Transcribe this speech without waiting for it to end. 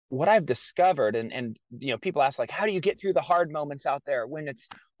what I've discovered, and people ask, like, how do you get through the hard moments out there when it's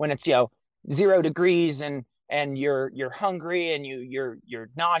 0 degrees and you're hungry and you're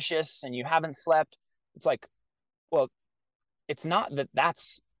nauseous and you haven't slept. It's like, well, it's not that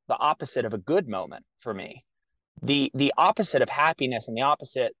that's the opposite of a good moment for me. The opposite of happiness and the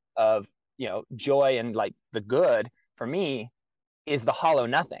opposite of joy and like the good for me is the hollow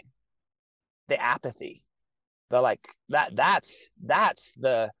nothing, the apathy, the like that's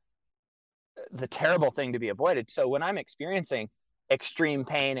the terrible thing to be avoided. So when I'm experiencing extreme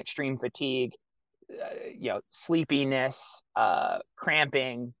pain, extreme fatigue, sleepiness,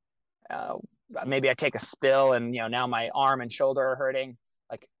 cramping, uh, maybe I take a spill and now my arm and shoulder are hurting.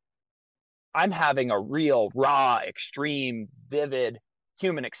 Like, I'm having a real raw, extreme, vivid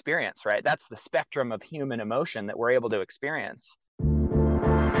human experience, right? That's the spectrum of human emotion that we're able to experience.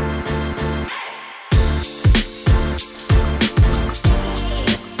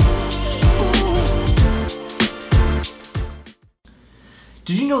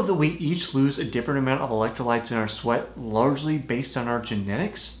 Did you know that we each lose a different amount of electrolytes in our sweat, largely based on our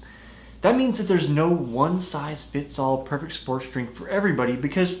genetics? That means that there's no one-size-fits-all perfect sports drink for everybody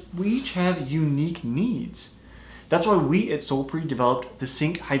because we each have unique needs. That's why we at Solpre developed the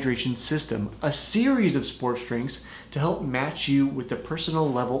Sync Hydration System, a series of sports drinks to help match you with the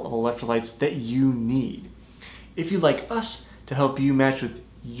personal level of electrolytes that you need. If you'd like us to help you match with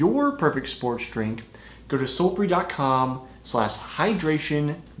your perfect sports drink, go to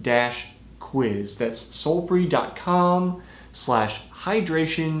solpre.com/hydration-quiz. That's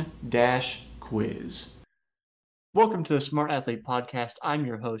solpre.com/hydration-quiz. Welcome to the Smart Athlete Podcast. I'm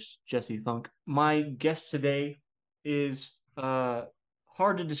your host, Jesse Funk. My guest today is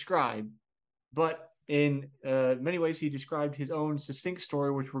hard to describe, but in many ways he described his own succinct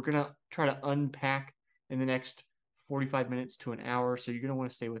story, which we're going to try to unpack in the next 45 minutes to an hour. So you're going to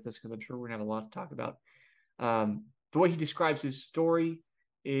want to stay with us because I'm sure we're going to have a lot to talk about. The way he describes his story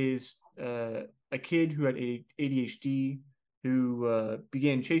is a kid who had ADHD, who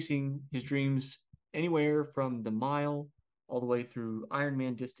began chasing his dreams anywhere from the mile all the way through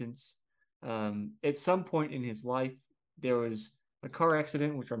Ironman distance. At some point in his life, there was a car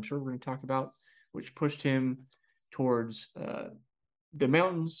accident, which I'm sure we're going to talk about, which pushed him towards the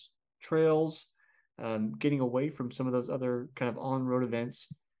mountains, trails, getting away from some of those other kind of on-road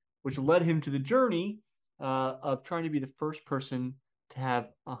events, which led him to the journey of trying to be the first person to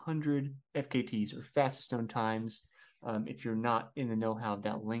have 100 FKTs, or fastest known times, if you're not in the know-how of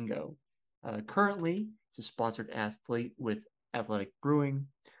that lingo. Currently, he's a sponsored athlete with Athletic Brewing.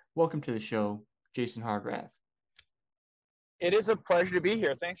 Welcome to the show, Jason Hargraff. It is a pleasure to be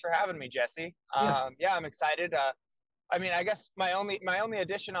here. Thanks for having me, Jesse. Yeah, I'm excited. I guess my only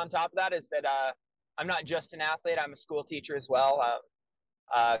addition on top of that is that I'm not just an athlete. I'm a school teacher as well.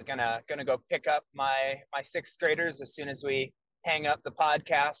 Gonna go pick up my sixth graders as soon as we hang up the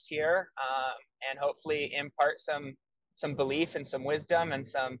podcast here, and hopefully impart some belief and some wisdom and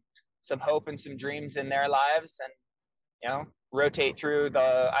some hope and some dreams in their lives, and rotate through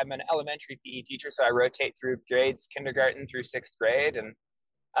I'm an elementary PE teacher, so I rotate through grades, kindergarten through sixth grade, and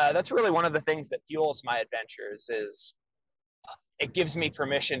that's really one of the things that fuels my adventures. Is it gives me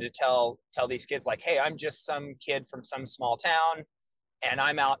permission to tell these kids, like, hey, I'm just some kid from some small town, and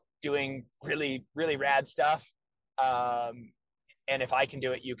I'm out doing really, really rad stuff. And if I can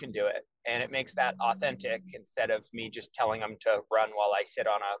do it, you can do it. And it makes that authentic instead of me just telling them to run while I sit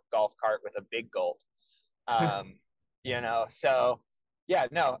on a golf cart with a big gulp. So yeah,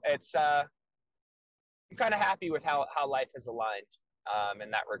 no, it's I'm kind of happy with how life is aligned in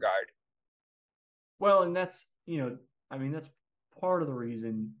that regard. Well, and that's, that's part of the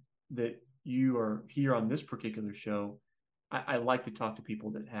reason that you are here on this particular show. I like to talk to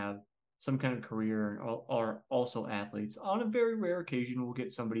people that have some kind of career and are also athletes. On a very rare occasion, we'll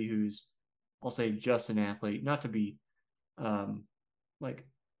get somebody who's, I'll say, just an athlete, not to be like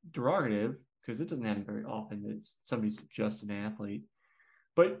derogative, because it doesn't happen very often that somebody's just an athlete.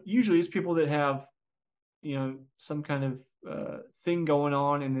 But usually it's people that have, some kind of thing going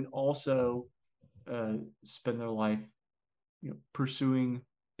on, and then also spend their life, pursuing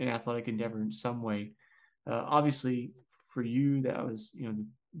an athletic endeavor in some way. Obviously, for you, that was,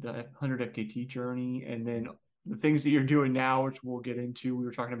 the 100 FKT journey, and then the things that you're doing now, which we'll get into. We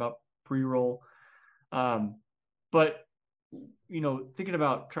were talking about pre-roll, but thinking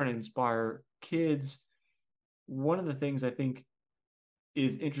about trying to inspire kids, one of the things I think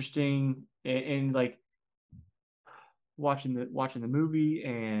is interesting, and like watching the movie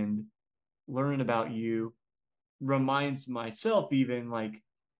and learning about you reminds myself, even, like,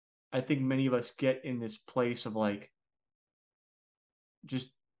 I think many of us get in this place of like just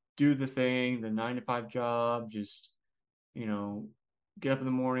do the thing, the 9 to 5 job, just, get up in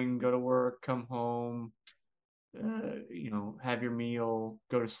the morning, go to work, come home, have your meal,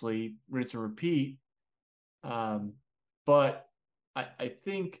 go to sleep, rinse and repeat. But I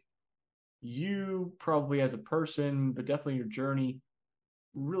think you probably as a person, but definitely your journey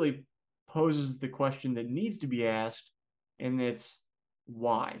really poses the question that needs to be asked, and it's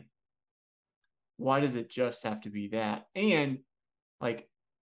why? Why does it just have to be that? And like,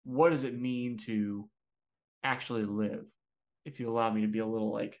 what does it mean to actually live? If you allow me to be a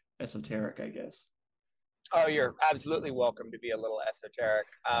little like esoteric, I guess. Oh, you're absolutely welcome to be a little esoteric.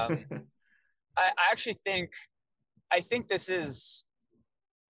 I actually think this is,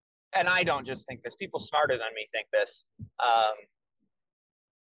 and I don't just think this. People smarter than me think this.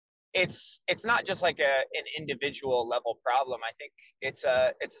 It's not just like an individual level problem. I think it's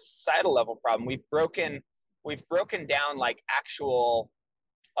a societal level problem. We've broken down like actual,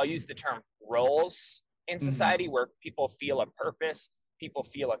 I'll use the term roles in society, where people feel a purpose, people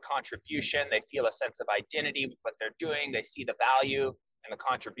feel a contribution, they feel a sense of identity with what they're doing, they see the value and the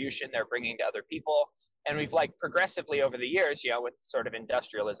contribution they're bringing to other people. And we've like progressively over the years, with sort of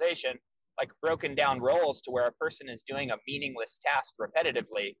industrialization, like broken down roles to where a person is doing a meaningless task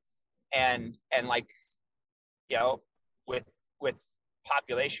repetitively, and like, you know with with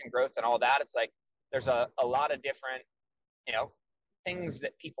population growth and all that, it's like there's a lot of different, you know things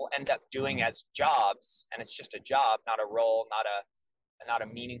that people end up doing as jobs, and it's just a job, not a role, not a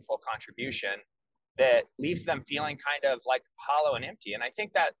meaningful contribution, that leaves them feeling kind of like hollow and empty. And I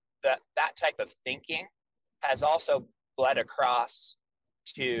think that type of thinking has also bled across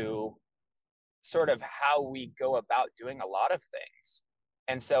to sort of how we go about doing a lot of things.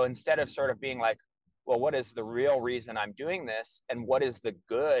 And so instead of sort of being like, well, what is the real reason I'm doing this, and what is the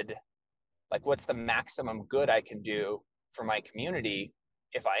good, like what's the maximum good I can do for my community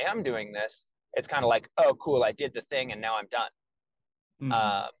if I am doing this, it's kind of like, oh, cool, I did the thing and now I'm done.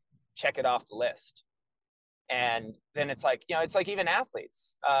 Check it off the list. And then it's like, it's like even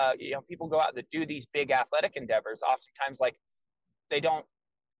athletes, people go out that do these big athletic endeavors. Oftentimes, like they don't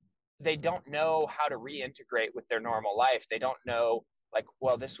know how to reintegrate with their normal life. They don't know, like,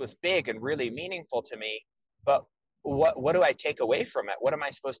 well, this was big and really meaningful to me, but what do I take away from it? What am I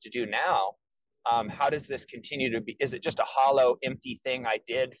supposed to do now? How does this continue to be? Is it just a hollow, empty thing I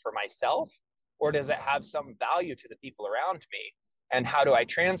did for myself, or does it have some value to the people around me? And how do I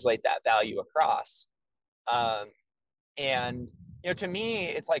translate that value across? And to me,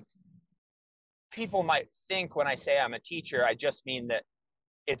 it's like people might think when I say I'm a teacher, I just mean that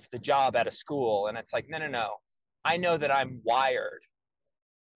it's the job at a school, and it's like, no. I know that I'm wired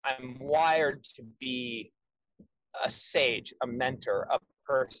to be a sage, a mentor, a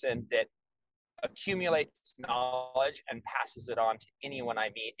person that accumulates knowledge and passes it on to anyone I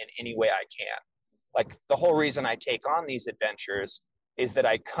meet in any way I can. Like the whole reason I take on these adventures is that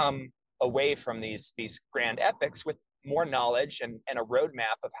I come away from these grand epics with more knowledge and a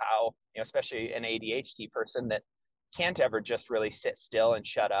roadmap of how, especially an ADHD person that can't ever just really sit still and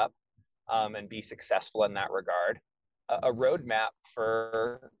shut up, and be successful in that regard, a roadmap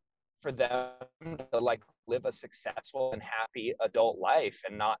for them to like live a successful and happy adult life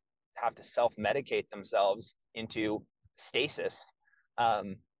and not have to self-medicate themselves into stasis.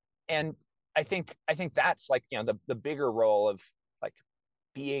 And I think that's like, the bigger role of like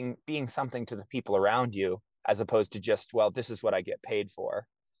being something to the people around you, as opposed to just, well, this is what I get paid for.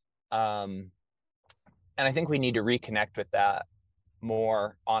 And I think we need to reconnect with that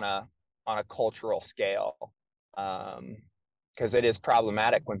more on a cultural scale, because it is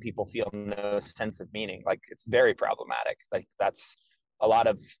problematic when people feel no sense of meaning. Like it's very problematic. Like that's a lot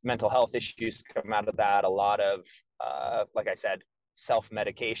of mental health issues come out of that. A lot of, like I said,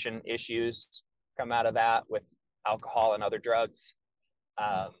 self-medication issues come out of that with alcohol and other drugs.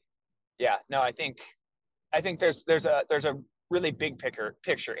 Yeah, no, I think there's a really big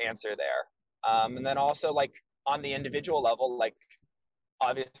picture answer there. And then also like on the individual level, like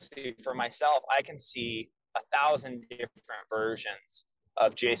obviously for myself, I can see 1,000 different versions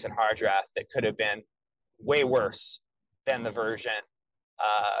of Jason Hardrath that could have been way worse than the version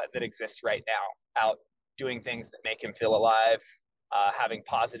that exists right now, out doing things that make him feel alive, having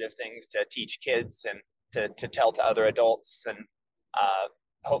positive things to teach kids and to tell to other adults, and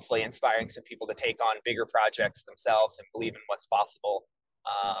hopefully inspiring some people to take on bigger projects themselves and believe in what's possible.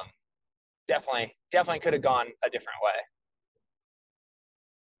 Definitely could have gone a different way.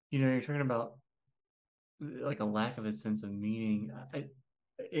 You're talking about like a lack of a sense of meaning.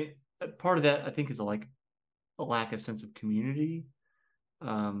 Part of that I think is a lack of sense of community.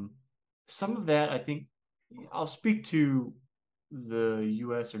 Some of that I think I'll speak to the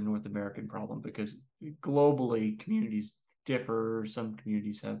US or North American problem, because globally communities differ. Some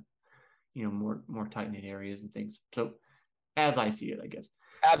communities have, more tight-knit areas and things. So as I see it, I guess.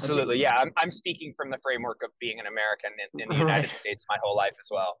 I think Absolutely. Yeah. I'm speaking from the framework of being an American in the United right. States my whole life as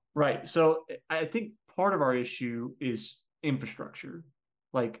well. Right. So I think part of our issue is infrastructure.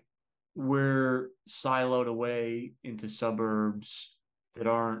 Like we're siloed away into suburbs that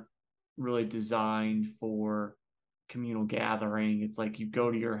aren't really designed for communal gathering. It's like you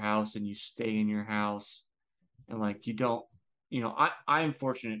go to your house and you stay in your house, and like you don't, I'm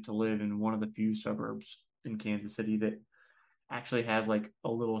fortunate to live in one of the few suburbs in Kansas City that actually has like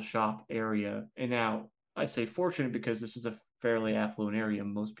a little shop area. And now I say fortunate because this is a fairly affluent area.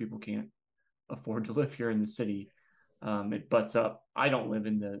 Most people can't afford to live here in the city. It butts up. I don't live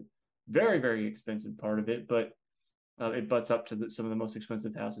in the very, very expensive part of it, but it butts up to some of the most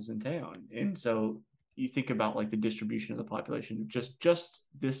expensive houses in town. And so you think about like the distribution of the population. Just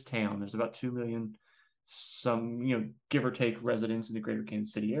this town, there's about 2 million, some give or take, residents in the greater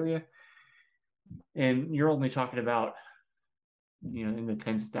Kansas City area, and you're only talking about in the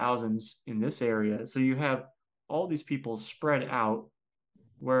tens of thousands in this area. So you have all these people spread out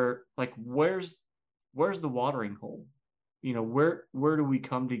where like where's the watering hole? Where do we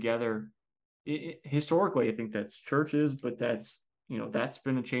come together? Historically, I think that's churches, but that's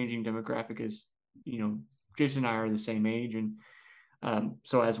been a changing demographic as Jason and I are the same age, and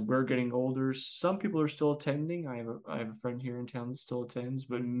so as we're getting older, some people are still attending. I have a friend here in town that still attends,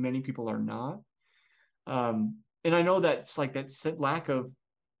 but many people are not. And I know that's like that lack of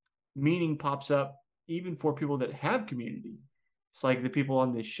meaning pops up even for people that have community. It's like the people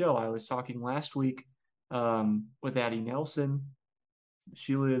on this show. I was talking last week with Addie Nelson.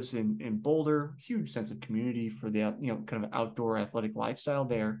 She lives in Boulder, huge sense of community for the kind of outdoor athletic lifestyle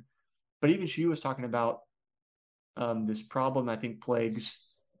there. But even she was talking about this problem I think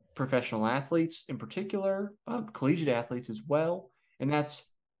plagues professional athletes in particular, collegiate athletes as well, and that's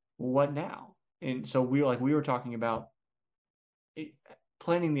what now. And so we were talking about it,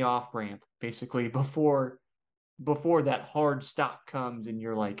 planning the off ramp basically before that hard stop comes and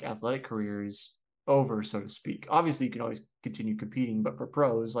your like athletic career is over, so to speak. Obviously, you can always continue competing, but for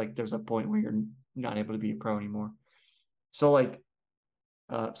pros, like there's a point where you're not able to be a pro anymore. So like,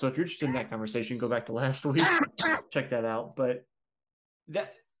 so if you're interested in that conversation, go back to last week, check that out. But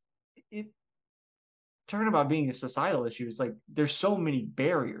that it talking about being a societal issue, it's like there's so many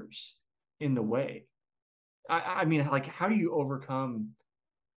barriers in the way. I mean, like, how do you overcome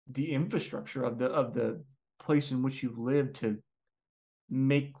the infrastructure of the place in which you live to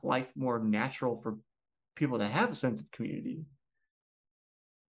make life more natural for people to have a sense of community?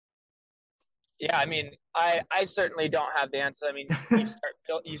 Yeah, I mean, I certainly don't have the answer. I mean,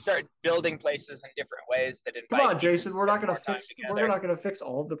 you start building places in different ways that Come invite on, people to Jason. We're not spend gonna more time fix. We're together. not gonna fix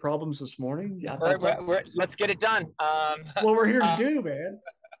all of the problems this morning. Yeah, Let's get it done. that's what we're here to uh, do, man.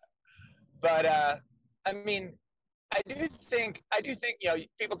 but I mean, I do think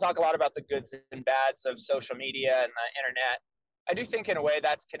people talk a lot about the goods and bads of social media and the internet. I do think in a way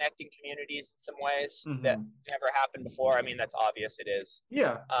that's connecting communities in some ways that Mm-hmm. never happened before. I mean, that's obvious it is.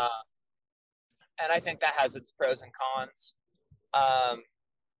 Yeah. Uh, and I think that has its pros and cons. Um,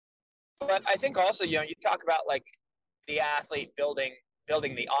 but I think also, you talk about like the athlete building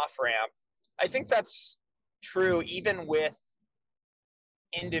the off ramp. I think that's true even with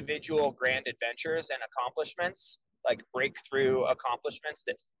individual grand adventures and accomplishments, like breakthrough accomplishments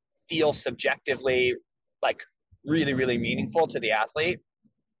that feel subjectively like really, really meaningful to the athlete.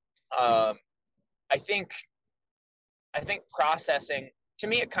 Um, I think I think processing, to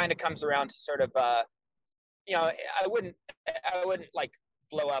me, it kind of comes around to sort of you know I wouldn't I wouldn't like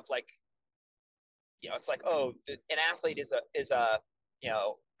blow up like it's like, oh, an athlete is a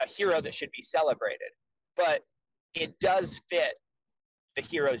hero that should be celebrated, but it does fit the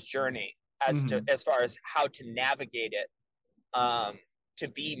hero's journey Mm-hmm. as far as how to navigate it, to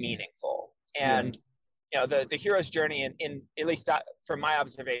be meaningful. Right. And the hero's journey in at least from my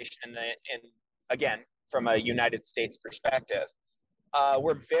observation in again from a United States perspective,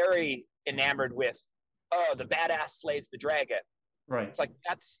 we're very enamored with, oh, the badass slays the dragon. Right. It's like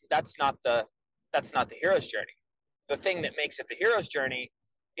that's not the hero's journey. The thing that makes it the hero's journey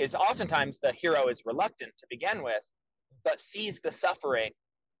is oftentimes the hero is reluctant to begin with, but sees the suffering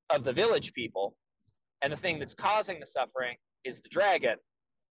of the village people, and the thing that's causing the suffering is the dragon,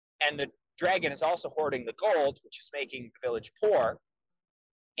 and the dragon is also hoarding the gold, which is making the village poor.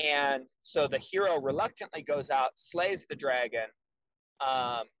 And so the hero reluctantly goes out, slays the dragon,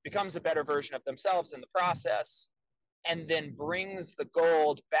 becomes a better version of themselves in the process, and then brings the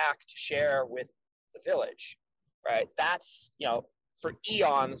gold back to share with the village. right? That's, for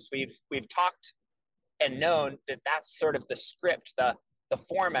eons, we've talked and known that that's sort of the script, the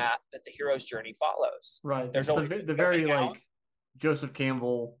format that the hero's journey follows. Right. There's It's always the very going out. like Joseph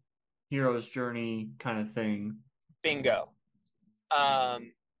Campbell hero's journey kind of thing. Bingo.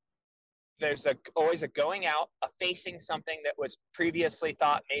 There's always a going out, a facing something that was previously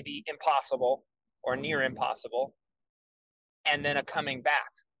thought maybe impossible or near impossible, and then a coming back.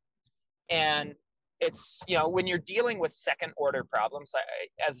 And it's, when you're dealing with second order problems,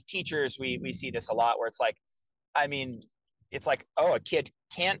 as teachers, we see this a lot where it's like, I mean, it's like, oh, a kid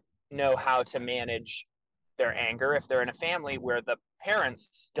can't know how to manage their anger if they're in a family where the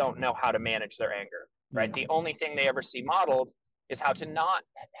parents don't know how to manage their anger, right? Yeah. The only thing they ever see modeled is how to not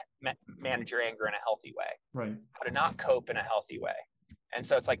manage your anger in a healthy way, right? How to not cope in a healthy way. And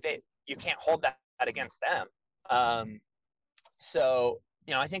so it's like you can't hold that against them. So,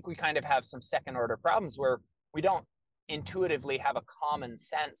 I think we kind of have some second order problems where we don't intuitively have a common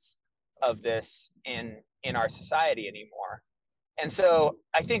sense of this in our society anymore. And so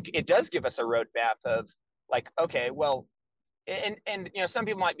I think it does give us a roadmap of like, okay, well, and some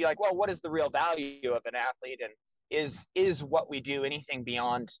people might be like, well, what is the real value of an athlete, and is what we do anything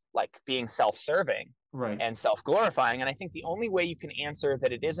beyond like being self-serving right and self-glorifying? And I think the only way you can answer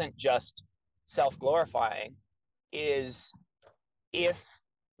that it isn't just self-glorifying is if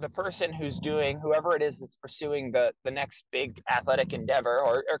the person who's doing, whoever it is that's pursuing the next big athletic endeavor,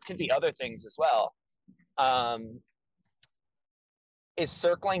 or could be other things as well, is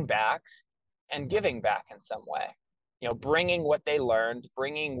circling back and giving back in some way, bringing what they learned,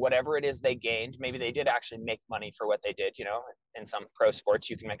 bringing whatever it is they gained. Maybe they did actually make money for what they did. In some pro sports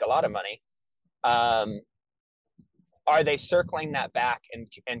you can make a lot of money. Are they circling that back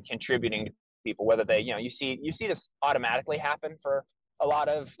and contributing to people? Whether they, you see this automatically happen for a lot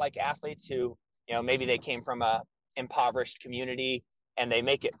of like athletes who, maybe they came from a impoverished community and they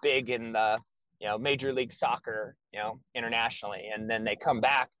make it big in the, Major League Soccer, internationally, and then they come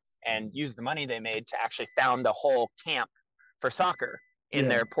back and use the money they made to actually found a whole camp for soccer in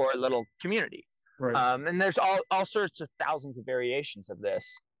their poor little community. Right. And there's all sorts of thousands of variations of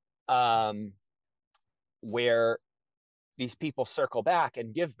this, where these people circle back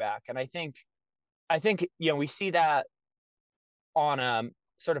and give back. And I think, we see that on a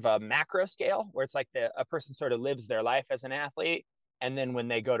sort of a macro scale where it's like a person sort of lives their life as an athlete, and then when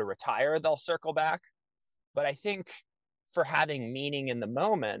they go to retire, they'll circle back. But I think for having meaning in the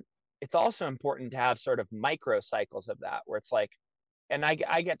moment, it's also important to have sort of micro cycles of that, where it's like, and I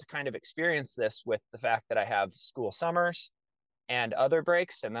get to kind of experience this with the fact that I have school summers and other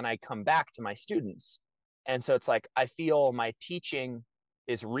breaks, and then I come back to my students. And so it's like, I feel my teaching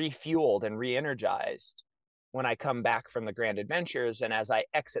is refueled and re-energized when I come back from the grand adventures. And as I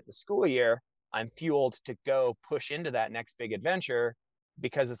exit the school year, I'm fueled to go push into that next big adventure,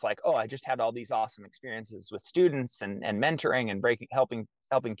 because it's like, oh, I just had all these awesome experiences with students and mentoring and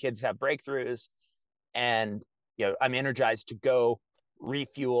helping kids have breakthroughs. And, I'm energized to go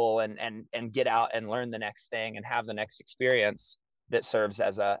refuel and get out and learn the next thing and have the next experience that serves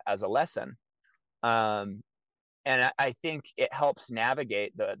as a lesson. And I think it helps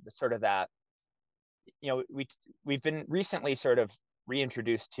navigate the sort of that, we've been recently sort of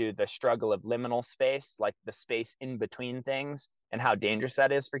reintroduced to the struggle of liminal space, like the space in between things, and how dangerous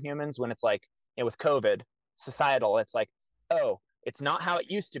that is for humans. When it's like, with COVID, societal, it's like, oh, it's not how it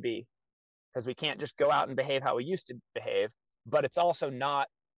used to be, because we can't just go out and behave how we used to behave, but it's also not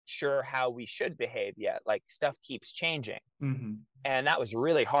sure how we should behave yet. Like, stuff keeps changing. Mm-hmm. And that was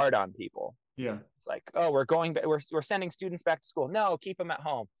really hard on people. Yeah. It's like, oh, we're sending students back to school. No, keep them at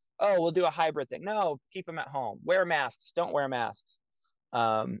home. Oh, we'll do a hybrid thing. No, keep them at home. Wear masks. Don't wear masks.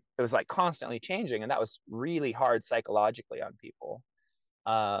 It was like constantly changing, and that was really hard psychologically on people.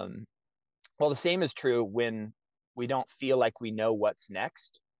 Well, the same is true when we don't feel like we know what's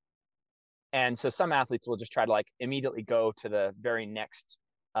next. And so some athletes will just try to like immediately go to the very next,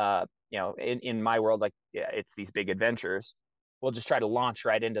 in my world, like, yeah, it's these big adventures. We'll just try to launch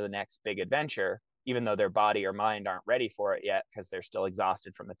right into the next big adventure, even though their body or mind aren't ready for it yet, because they're still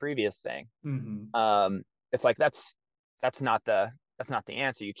exhausted from the previous thing. Mm-hmm. It's like, that's not the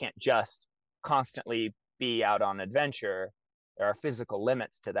answer. You can't just constantly be out on adventure. There are physical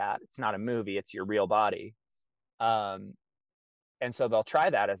limits to that. It's not a movie, it's your real body. And so they'll try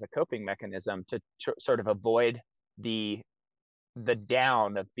that as a coping mechanism to sort of avoid the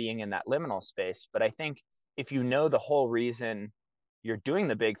down of being in that liminal space. But I think if you know the whole reason you're doing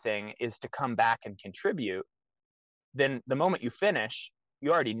the big thing is to come back and contribute, then the moment you finish,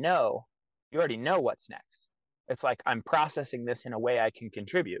 you already know what's next. It's like, I'm processing this in a way I can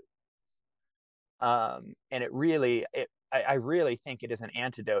contribute. And I really think it is an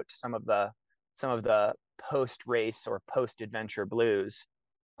antidote to some of the post race or post adventure blues.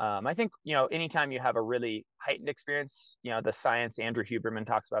 I think, anytime you have a really heightened experience, the science, Andrew Huberman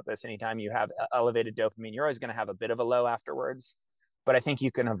talks about this, anytime you have elevated dopamine, you're always going to have a bit of a low afterwards. But I think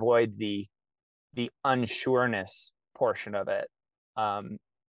you can avoid the unsureness portion of it,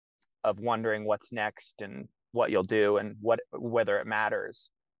 of wondering what's next and what you'll do and whether it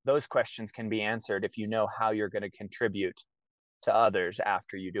matters. Those questions can be answered if you know how you're going to contribute to others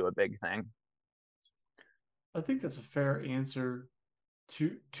after you do a big thing. I think that's a fair answer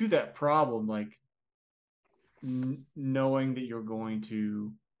to that problem. Like knowing that you're going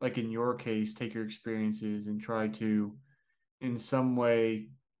to, like in your case, take your experiences and try to, in some way,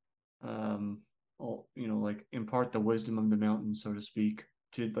 like impart the wisdom of the mountain, so to speak,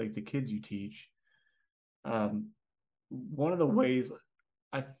 to like the kids you teach. One of the ways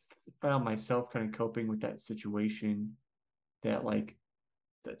I found myself kind of coping with that situation, that like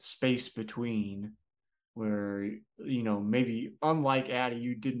that space between, where maybe unlike Addy,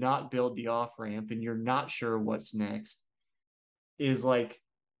 you did not build the off ramp and you're not sure what's next, is like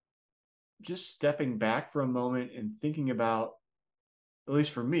just stepping back for a moment and thinking about, at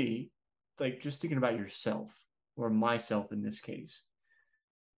least for me, like just thinking about yourself, or myself in this case,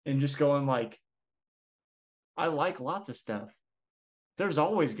 and just going like, I like lots of stuff. There's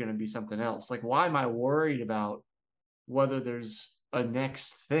always going to be something else. Like, why am I worried about whether there's a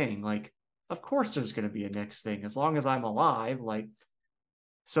next thing? Like, of course there's going to be a next thing as long as I'm alive. Like,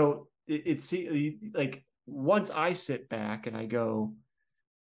 so it's like once I sit back and I go,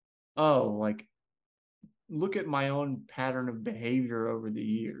 oh, like, look at my own pattern of behavior over the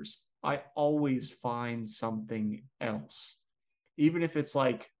years. I always find something else, even if it's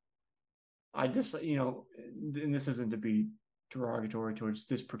like, I just, and this isn't to be derogatory towards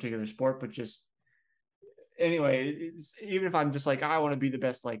this particular sport, but just anyway, even if I'm just like, I want to be the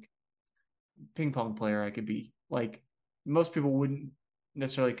best like ping pong player I could be, like most people wouldn't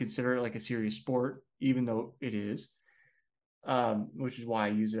necessarily consider it like a serious sport, even though it is, which is why I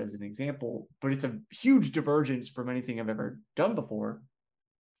use it as an example. But it's a huge divergence from anything I've ever done before.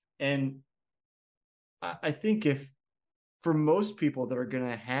 And I think if for most people that are going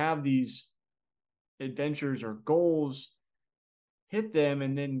to have these adventures or goals, hit them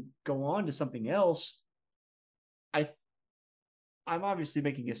and then go on to something else, I I'm obviously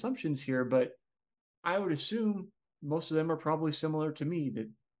making assumptions here, but I would assume most of them are probably similar to me, that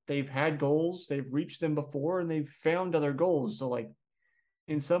they've had goals, they've reached them before, and they've found other goals. So, like,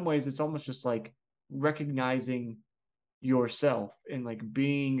 in some ways, it's almost just like recognizing yourself and like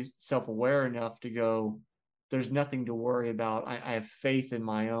being self aware enough to go, there's nothing to worry about. I have faith in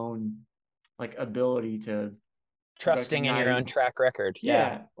my own like ability to Trusting in your recognize, own track record. Yeah.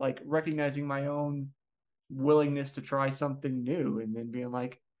 yeah, like recognizing my own willingness to try something new and then being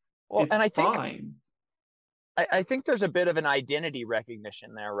like, Well, it's and fine. I think there's a bit of an identity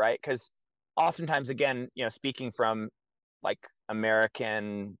recognition there, right? Because oftentimes, again, speaking from like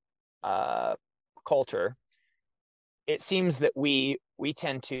American culture, it seems that we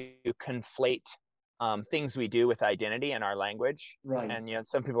tend to conflate things we do with identity in our language. Right. And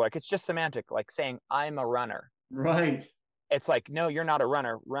some people are like, it's just semantic, like saying I'm a runner. Right. It's like, no, you're not a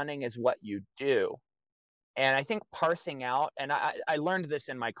runner. Running is what you do. And I think parsing out, and I learned this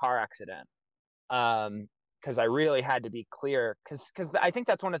in my car accident, because I really had to be clear, because I think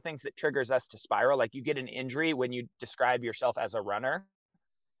that's one of the things that triggers us to spiral. Like you get an injury when you describe yourself as a runner,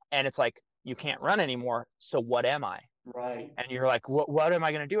 and it's like you can't run anymore. So what am I? Right. And you're like, what am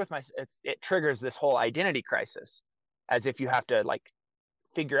I going to do with my? It triggers this whole identity crisis, as if you have to like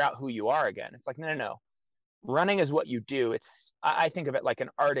figure out who you are again. It's like no. Running is what you do. I think of it like an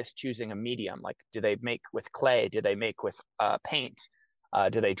artist choosing a medium. Like, do they make with clay? Do they make with paint?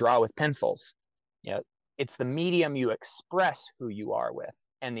 Do they draw with pencils? It's the medium you express who you are with,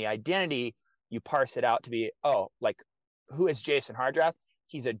 and the identity you parse it out to be, oh, like, who is Jason Hardrath?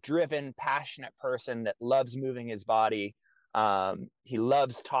 He's a driven, passionate person that loves moving his body. He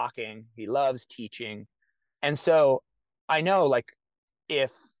loves talking. He loves teaching, and so I know, like,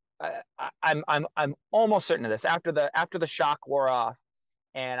 if I'm almost certain of this, after the shock wore off,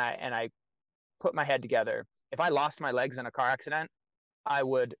 and I put my head together, if I lost my legs in a car accident, I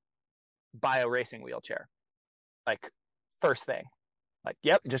would buy a racing wheelchair, like first thing. Like,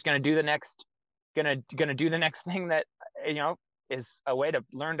 yep, just gonna do the next thing that is a way to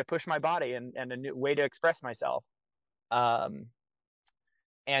learn to push my body and a new way to express myself. Um,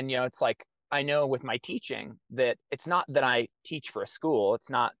 and it's like, I know with my teaching that it's not that I teach for a school. It's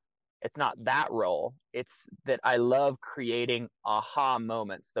not it's not that role. It's that I love creating aha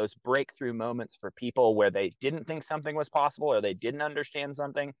moments, those breakthrough moments for people where they didn't think something was possible or they didn't understand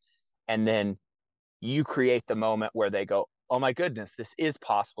something. And then you create the moment where they go, oh my goodness, this is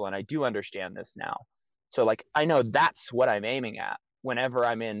possible. And I do understand this now. So like, I know that's what I'm aiming at whenever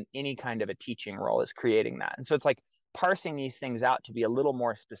I'm in any kind of a teaching role, is creating that. And so it's like parsing these things out to be a little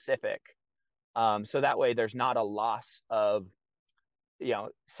more specific. So that way there's not a loss of,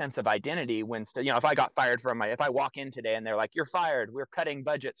 sense of identity when, if I got fired from if I walk in today and they're like, you're fired, we're cutting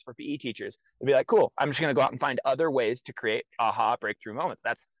budgets for PE teachers, it'd be like, cool, I'm just going to go out and find other ways to create aha breakthrough moments.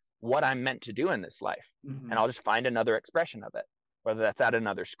 That's what I'm meant to do in this life. And I'll just find another expression of it, whether that's at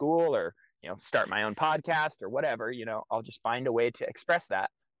another school or, start my own podcast or whatever, I'll just find a way to express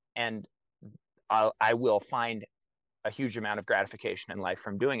that. And I will find a huge amount of gratification in life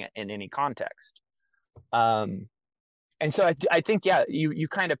from doing it in any context. And so I think, yeah, you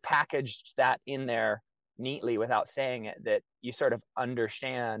kind of packaged that in there neatly without saying it, that you sort of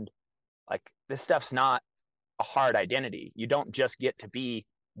understand, like, this stuff's not a hard identity. You don't just get to be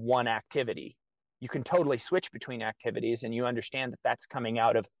one activity. You can totally switch between activities, and you understand that that's coming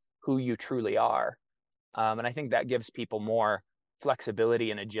out of who you truly are. And I think that gives people more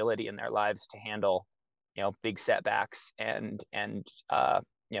flexibility and agility in their lives to handle, big setbacks and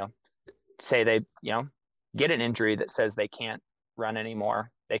say they, get an injury that says they can't run anymore.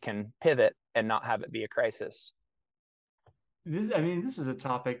 They can pivot and not have it be a crisis. This is a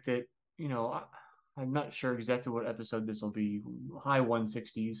topic that, I'm not sure exactly what episode this will be. High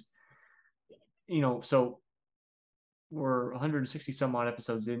 160s. So we're 160 some odd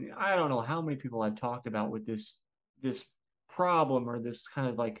episodes in. I don't know how many people I've talked about with this problem, or this kind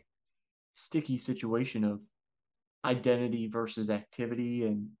of like sticky situation of identity versus activity,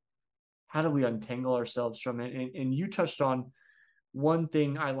 and how do we untangle ourselves from it? And you touched on one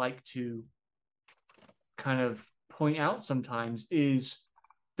thing I like to kind of point out sometimes, is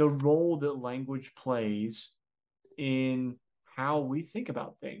the role that language plays in how we think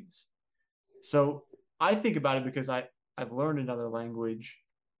about things. So I think about it because I've learned another language,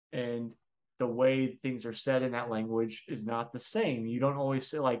 and the way things are said in that language is not the same. You don't always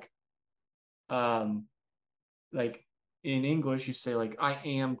say like in English, you say like, I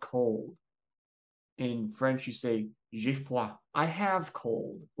am cold. In French, you say j'ai froid. I have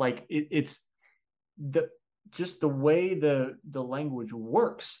cold. Like it's the just the way the language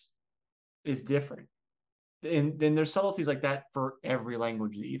works is different. And then there's subtleties like that for every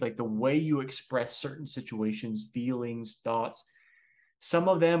language. Like the way you express certain situations, feelings, thoughts. Some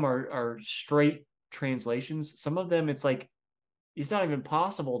of them are straight translations. Some of them it's like it's not even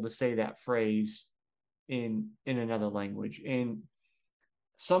possible to say that phrase in another language. And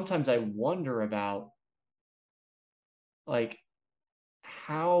sometimes I wonder about, like,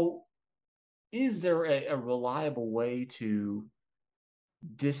 how is there a reliable way to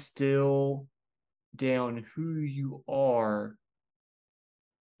distill down who you are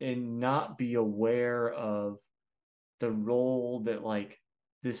and not be aware of the role that, like,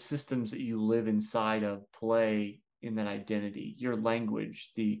 the systems that you live inside of play in that identity, your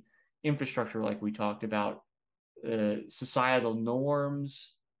language, the infrastructure, like we talked about, societal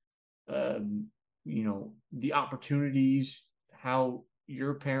norms, the opportunities, how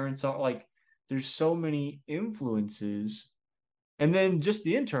your parents are. Like, there's so many influences. And then just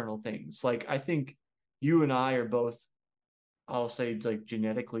the internal things. Like, I think you and I are both, I'll say, like,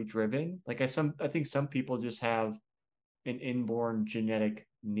 genetically driven. Like, I think some people just have an inborn genetic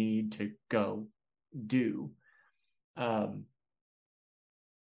need to go do. And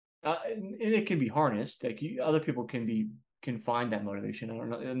it can be harnessed. Like, other people can find that motivation. I don't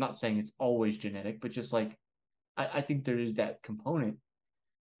know. I'm not saying it's always genetic, but just like I think there is that component.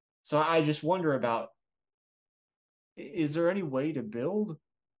 So I just wonder about, is there any way to build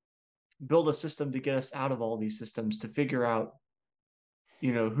a system to get us out of all these systems, to figure out,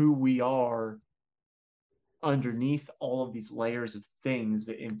 who we are underneath all of these layers of things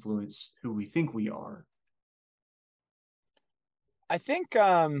that influence who we think we are? I think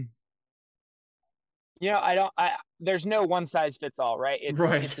there's no one size fits all, right?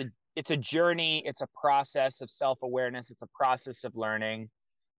 Right. It's a journey, it's a process of self-awareness, it's a process of learning,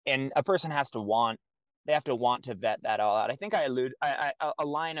 and a person has to want to vet that all out. I think a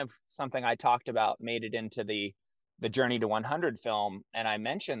line of something I talked about made it into the Journey to 100 film, and I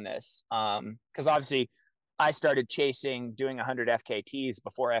mentioned this because obviously I started doing 100 FKTs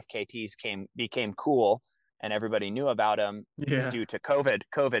before FKTs became cool and everybody knew about them, Yeah. due to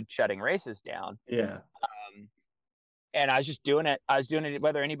COVID shutting races down. Yeah. And I was just doing it. I was doing it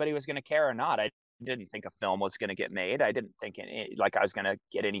whether anybody was going to care or not. I didn't think a film was going to get made. I didn't think like I was going to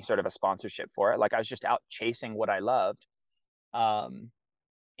get any sort of a sponsorship for it. Like I was just out chasing what I loved.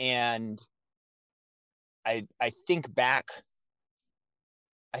 And I think back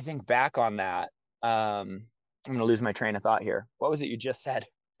on that. I'm going to lose my train of thought here. What was it you just said?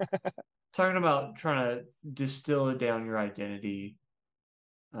 Talking about trying to distill it down your identity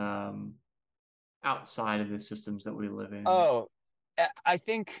outside of the systems that we live in. Oh, I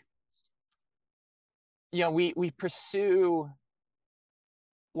think, we pursue,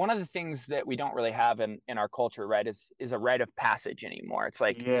 one of the things that we don't really have in our culture, right, is a rite of passage anymore. It's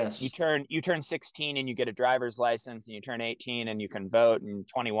like, yes, you turn 16 and you get a driver's license, and you turn 18 and you can vote, and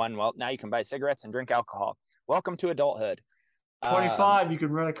 21, well, now you can buy cigarettes and drink alcohol. Welcome to adulthood. 25, you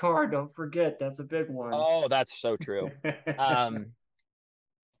can rent a car. Don't forget, that's a big one. Oh, that's so true.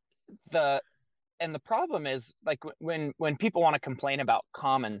 The problem is, like, when people want to complain about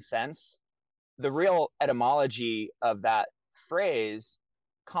common sense, the real etymology of that phrase,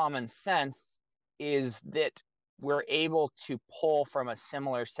 common sense, is that we're able to pull from a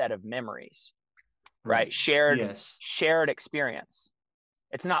similar set of memories, right? Shared experience.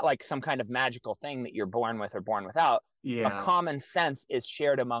 It's not like some kind of magical thing that you're born with or born without. Yeah. A common sense is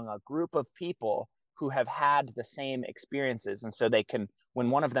shared among a group of people who have had the same experiences. And so they can, when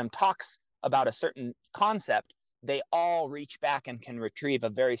one of them talks about a certain concept, they all reach back and can retrieve a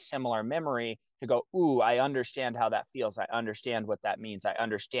very similar memory to go, ooh, I understand how that feels. I understand what that means. I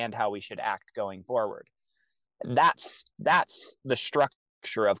understand how we should act going forward. That's the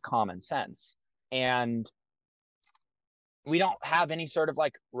structure of common sense. And we don't have any sort of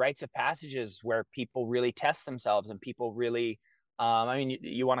like rites of passages where people really test themselves and people really, I mean,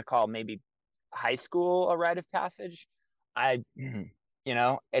 you want to call maybe high school a rite of passage. I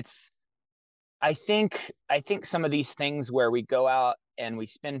think some of these things where we go out and we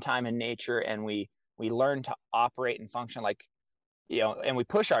spend time in nature and we learn to operate and function like, and we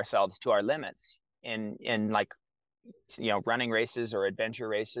push ourselves to our limits in like, running races or adventure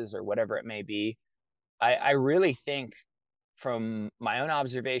races or whatever it may be. I really think, from my own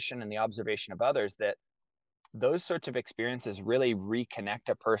observation and the observation of others, that those sorts of experiences really reconnect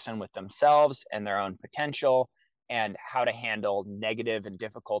a person with themselves and their own potential and how to handle negative and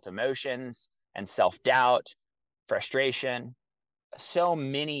difficult emotions and self-doubt, frustration, so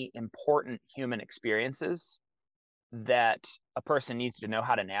many important human experiences that a person needs to know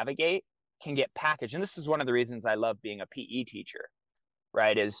how to navigate can get packaged. And this is one of the reasons I love being a PE teacher,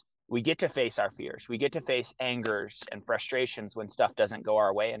 right? Is we get to face our fears. We get to face angers and frustrations when stuff doesn't go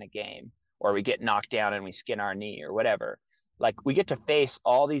our way in a game, or we get knocked down and we skin our knee or whatever. Like, we get to face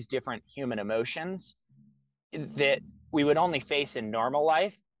all these different human emotions that we would only face in normal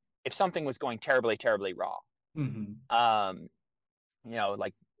life if something was going terribly, terribly wrong. Mm-hmm.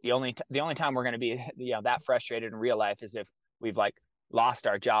 Like the only time we're going to be, that frustrated in real life is if we've like lost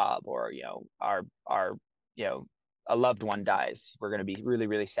our job, or, our a loved one dies. We're going to be really,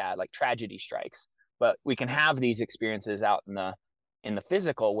 really sad, like tragedy strikes. But we can have these experiences out in the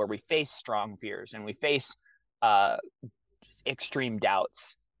physical, where we face strong fears and we face extreme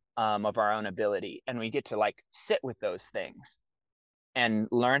doubts of our own ability, and we get to like sit with those things and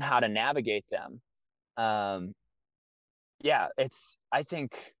learn how to navigate them. I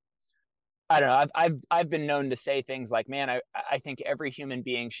think, I don't know, I've been known to say things like, man, I think every human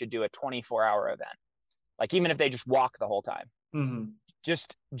being should do a 24-hour event. Like, even if they just walk the whole time, mm-hmm.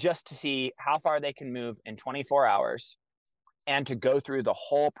 just to see how far they can move in 24 hours, and to go through the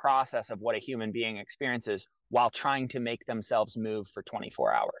whole process of what a human being experiences while trying to make themselves move for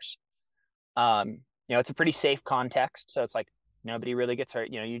 24 hours. It's a pretty safe context. So it's like, nobody really gets hurt.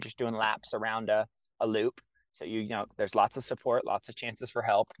 You're just doing laps around a loop. So, there's lots of support, lots of chances for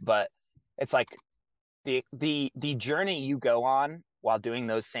help, but it's like the journey you go on while doing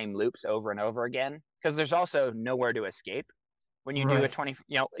those same loops over and over again, because there's also nowhere to escape. When you do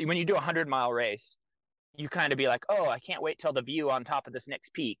when you do a 100-mile race, you kind of be like, oh, I can't wait till the view on top of this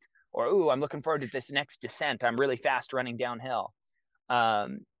next peak, or, ooh, I'm looking forward to this next descent. I'm really fast running downhill.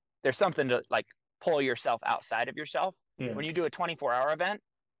 There's something to like pull yourself outside of yourself. Yeah. When you do a 24-hour event,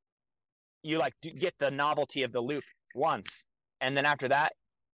 you like get the novelty of the loop once, and then after that,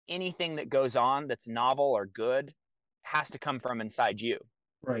 anything that goes on that's novel or good has to come from inside you.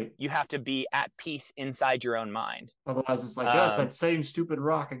 Right. You have to be at peace inside your own mind. Otherwise, it's like, yes, that same stupid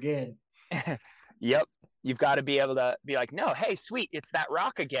rock again. Yep. You've got to be able to be like, no, hey, sweet, it's that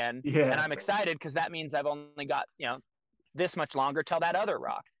rock again. Yeah. And I'm excited because that means I've only got, this much longer till that other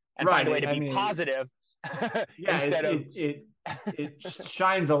rock. And right. Find a way to be positive. Yeah, it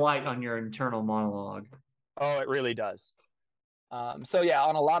shines a light on your internal monologue. Oh, it really does. So yeah,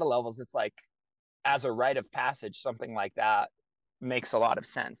 on a lot of levels, it's like, as a rite of passage, something like that makes a lot of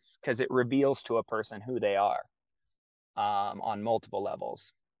sense because it reveals to a person who they are on multiple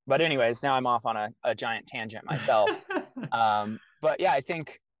levels. But anyways, now I'm off on a giant tangent myself. But yeah, I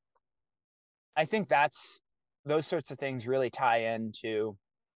think that's those sorts of things really tie into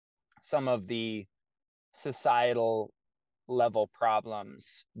some of the societal level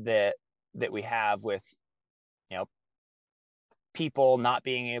problems that we have with, you know, people not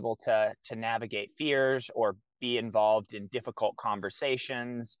being able to navigate fears or be involved in difficult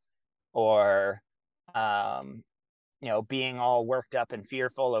conversations, or being all worked up and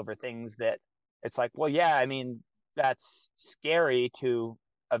fearful over things that it's like, well, yeah, I mean, that's scary to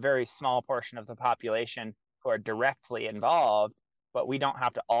a very small portion of the population who are directly involved, but we don't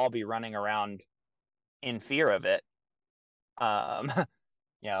have to all be running around in fear of it. um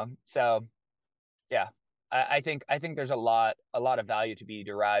so yeah, I think there's a lot of value to be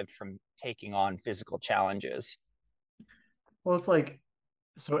derived from taking on physical challenges. Well, it's like,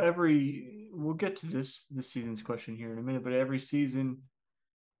 so we'll get to this season's question here in a minute, but every season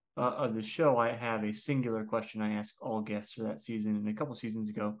of the show, I have a singular question I ask all guests for that season. And a couple seasons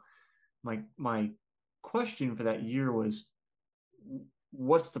ago, my question for that year was,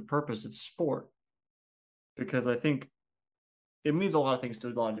 what's the purpose of sport? Because I think it means a lot of things to a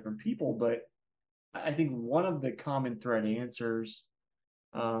lot of different people, but I think one of the common thread answers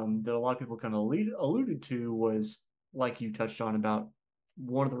that a lot of people kind of alluded to was, like you touched on, about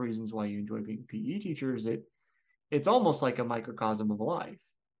one of the reasons why you enjoy being a PE teacher is that it's almost like a microcosm of life.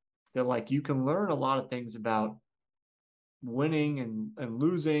 That like you can learn a lot of things about winning and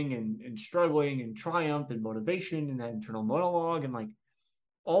losing and struggling and triumph and motivation and that internal monologue and like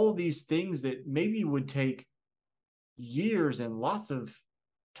all of these things that maybe would take years and lots of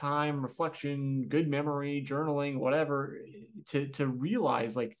time, reflection, good memory, journaling, whatever, to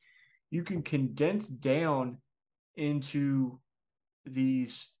realize like you can condense down into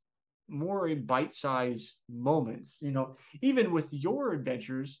these more bite-sized moments. Even with your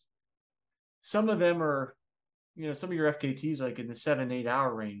adventures, some of them are, some of your FKTs are like in the 7-8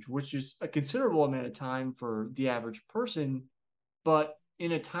 hour range, which is a considerable amount of time for the average person, but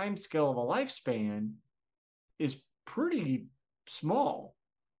in a time scale of a lifespan is pretty small.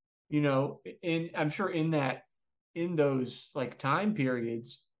 And I'm sure in those like time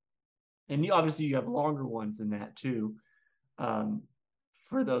periods, and obviously you have longer ones than that too. Um,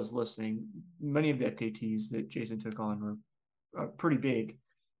 for those listening, many of the FKTs that Jason took on are pretty big.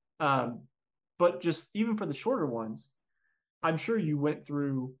 Um, but just even for the shorter ones, I'm sure you went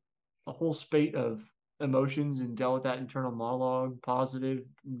through a whole spate of emotions and dealt with that internal monologue, positive,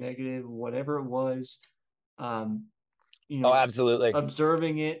 negative, whatever it was. Um, Oh, absolutely.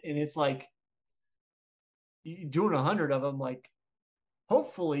 observing it, and it's like doing 100 of them. Like,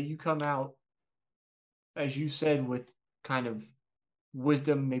 hopefully, you come out, as you said, with kind of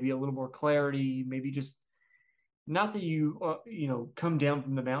wisdom, maybe a little more clarity, maybe just not that you come down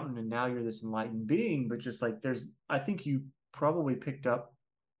from the mountain and now you're this enlightened being, but just like I think you probably picked up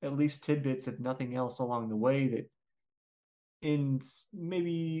at least tidbits, if nothing else, along the way that in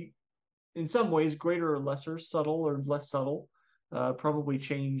maybe in some ways greater or lesser, subtle or less subtle, probably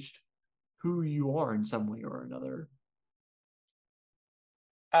changed who you are in some way or another.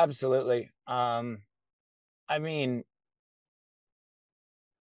 Absolutely. I mean,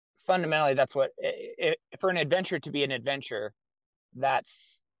 fundamentally, that's what for an adventure to be an adventure,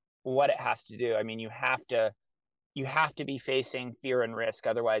 that's what it has to do. I mean, you have to be facing fear and risk,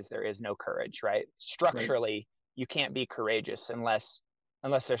 otherwise there is no courage, right? Right. Structurally, you can't be courageous unless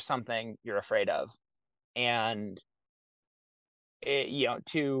there's something you're afraid of. And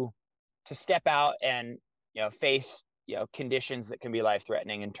to step out and face conditions that can be life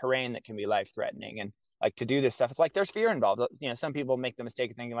threatening and terrain that can be life threatening, and like to do this stuff, it's like there's fear involved. Some people make the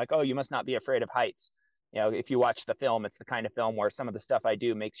mistake of thinking like, oh, you must not be afraid of heights. If you watch the film, it's the kind of film where some of the stuff I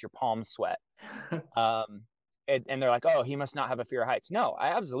do makes your palms sweat. um and they're like, oh, he must not have a fear of heights. No, I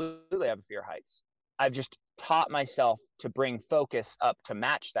absolutely have a fear of heights. I've just taught myself to bring focus up to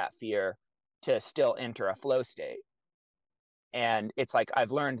match that fear, to still enter a flow state. And it's like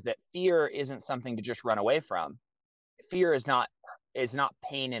I've learned that fear isn't something to just run away from. Fear is not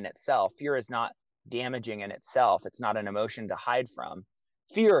pain in itself. Fear is not damaging in itself. It's not an emotion to hide from.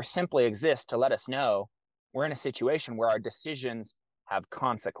 Fear simply exists to let us know we're in a situation where our decisions have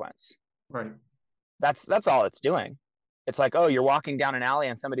consequence. Right. That's all it's doing. It's like, oh, you're walking down an alley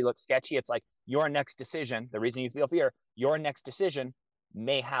and somebody looks sketchy. It's like your next decision, the reason you feel fear, your next decision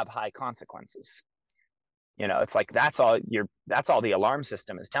may have high consequences. It's like that's all the alarm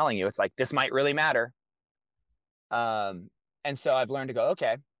system is telling you. It's like, this might really matter. And so I've learned to go,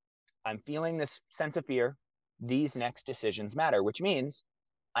 okay, I'm feeling this sense of fear. These next decisions matter, which means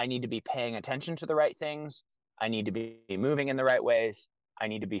I need to be paying attention to the right things. I need to be moving in the right ways. I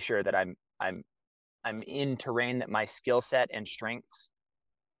need to be sure that I'm in terrain that my skill set and strengths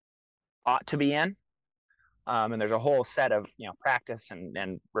ought to be in. And there's a whole set of practice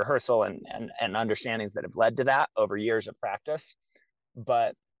and rehearsal and understandings that have led to that over years of practice.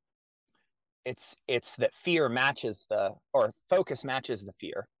 But it's that fear matches or focus matches the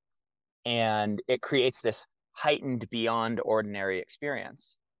fear, and it creates this heightened beyond ordinary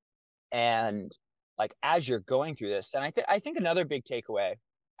experience. And like as you're going through this, and I think another big takeaway,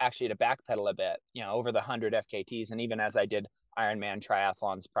 actually, to backpedal a bit, over the 100 FKTs, and even as I did Ironman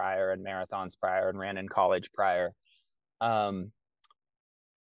triathlons prior and marathons prior and ran in college prior, a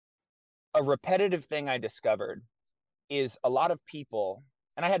repetitive thing I discovered is a lot of people,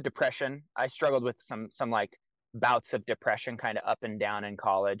 and I had depression. I struggled with some like bouts of depression kind of up and down in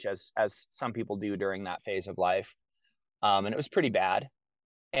college, as some people do during that phase of life. And it was pretty bad.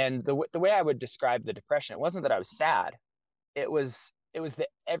 And the way I would describe the depression, it wasn't that I was sad. It was that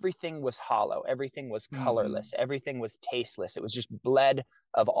everything was hollow, everything was colorless, everything was tasteless. It was just bled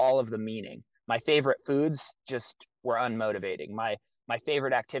of all of the meaning. My favorite foods just were unmotivating. My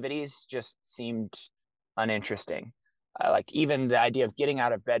favorite activities just seemed uninteresting. Like even the idea of getting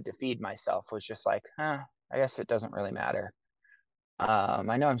out of bed to feed myself was just like, I guess it doesn't really matter.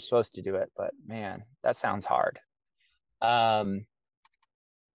 I know I'm supposed to do it, but man, that sounds hard. And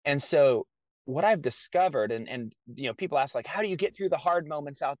so what I've discovered, and people ask, like, how do you get through the hard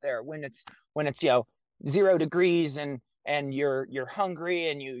moments out there when it's 0 degrees and you're hungry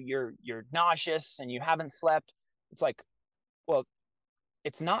and you're nauseous and you haven't slept? It's like, well,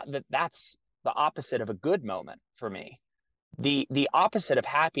 it's not that that's the opposite of a good moment for me. The opposite of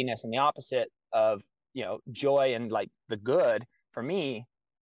happiness and the opposite of joy and like the good for me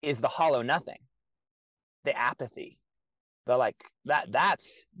is the hollow nothing, the apathy, the like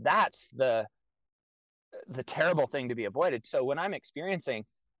that's the terrible thing to be avoided. So when I'm experiencing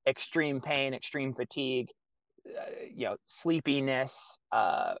extreme pain, extreme fatigue, sleepiness,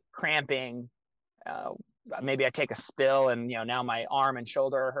 cramping, maybe I take a spill and now my arm and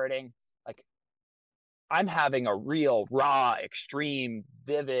shoulder are hurting, like I'm having a real raw, extreme,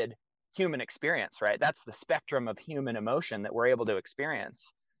 vivid human experience, right? That's the spectrum of human emotion that we're able to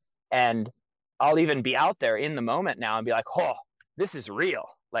experience. And I'll even be out there in the moment now and be like, oh, this is real.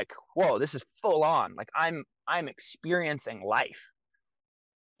 Like, whoa, this is full on. Like I'm experiencing life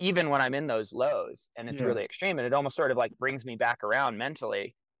even when I'm in those lows, and it's really extreme. And it almost sort of like brings me back around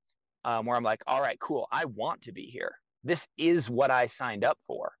mentally, where I'm like, all right, cool. I want to be here. This is what I signed up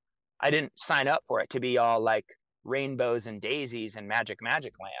for. I didn't sign up for it to be all like rainbows and daisies and magic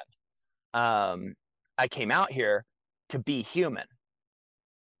land. I came out here to be human.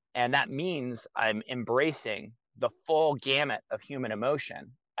 And that means I'm embracing the full gamut of human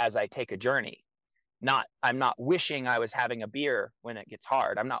emotion as I take a journey. I'm not wishing I was having a beer when it gets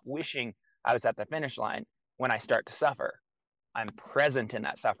hard. I'm not wishing I was at the finish line when I start to suffer. I'm present in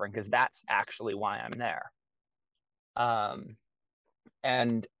that suffering because that's actually why I'm there.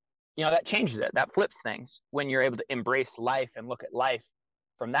 And that changes it. That flips things when you're able to embrace life and look at life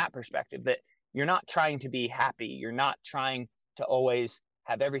from that perspective, that you're not trying to be happy. You're not trying to always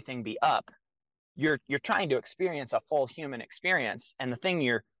have everything be up. You're trying to experience a full human experience. And the thing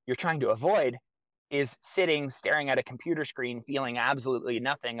you're trying to avoid is sitting, staring at a computer screen, feeling absolutely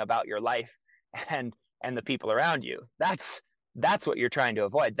nothing about your life and the people around you. That's what you're trying to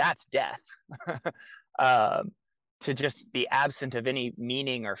avoid. That's death. To just be absent of any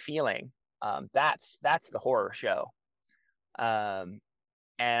meaning or feeling. That's the horror show. And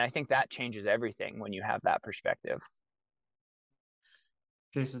I think that changes everything when you have that perspective.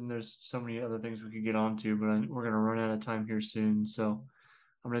 Jason, there's so many other things we could get onto, but we're going to run out of time here soon. So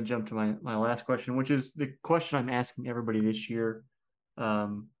I'm going to jump to my last question, which is the question I'm asking everybody this year.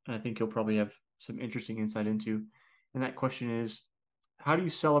 And I think you'll probably have some interesting insight into. And that question is, how do you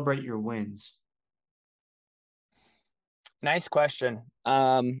celebrate your wins? Nice question.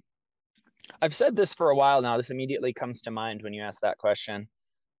 I've said this for a while now. This immediately comes to mind when you ask that question.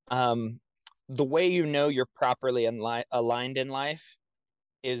 The way you're properly aligned in life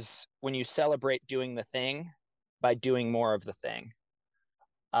is when you celebrate doing the thing by doing more of the thing.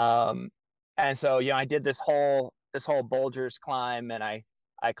 And so, I did this whole Bulgars climb, and I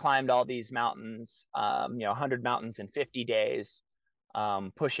climbed all these mountains, 100 mountains in 50 days,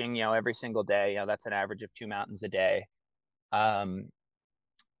 pushing, every single day. That's an average of 2 mountains a day.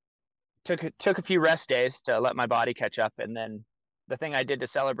 Took a few rest days to let my body catch up. And then the thing I did to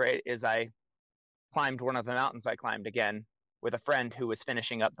celebrate is I climbed one of the mountains I climbed again with a friend who was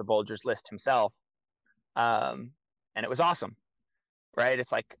finishing up the Bulgers list himself. And it was awesome, right?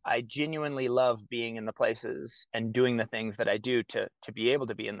 It's like I genuinely love being in the places and doing the things that I do to be able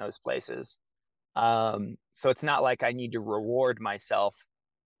to be in those places. So it's not like I need to reward myself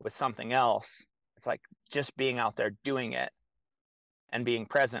with something else. It's like just being out there doing it and being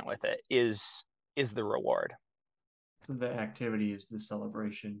present with it is the reward. The activity is the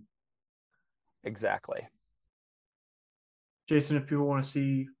celebration. Exactly. Jason, if people want to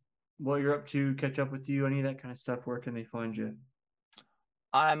see what you're up to, catch up with you, any of that kind of stuff, where can they find you?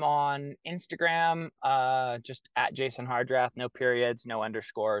 I'm on Instagram, just at Jason Hardrath, no periods, no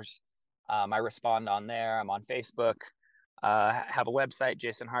underscores. I respond on there. I'm on Facebook. Have a website,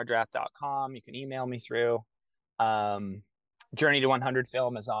 jasonhardrath.com. You can email me through. Journey to 100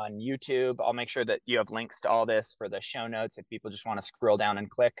 Film is on YouTube. I'll make sure that you have links to all this for the show notes if people just want to scroll down and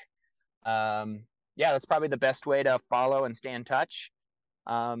click. Yeah, that's probably the best way to follow and stay in touch.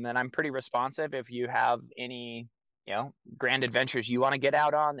 And I'm pretty responsive if you have any grand adventures you want to get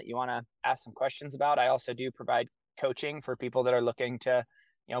out on that you want to ask some questions about. I also do provide coaching for people that are looking to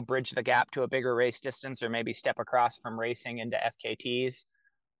bridge the gap to a bigger race distance or maybe step across from racing into FKTs.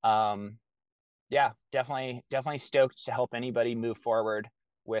 Yeah, definitely stoked to help anybody move forward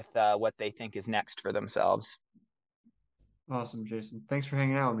with what they think is next for themselves. Awesome, Jason. Thanks for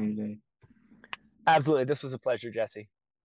hanging out with me today. Absolutely. This was a pleasure, Jesse.